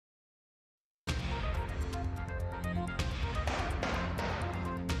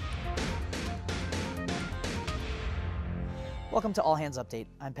Welcome to All Hands Update.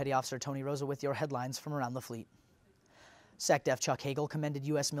 I'm Petty Officer Tony Rosa with your headlines from around the fleet. SECDEF Chuck Hagel commended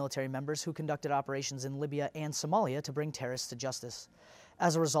U.S. military members who conducted operations in Libya and Somalia to bring terrorists to justice.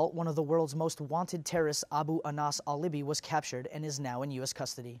 As a result, one of the world's most wanted terrorists, Abu Anas al-Libi, was captured and is now in U.S.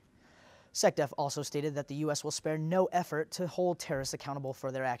 custody. SECDEF also stated that the U.S. will spare no effort to hold terrorists accountable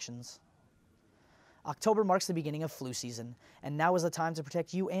for their actions. October marks the beginning of flu season, and now is the time to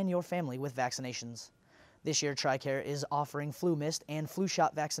protect you and your family with vaccinations. This year, TRICARE is offering flu mist and flu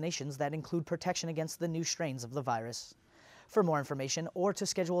shot vaccinations that include protection against the new strains of the virus. For more information or to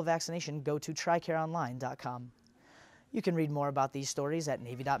schedule a vaccination, go to TRICAREonline.com. You can read more about these stories at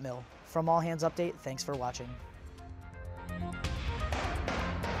Navy.mil. From All Hands Update, thanks for watching.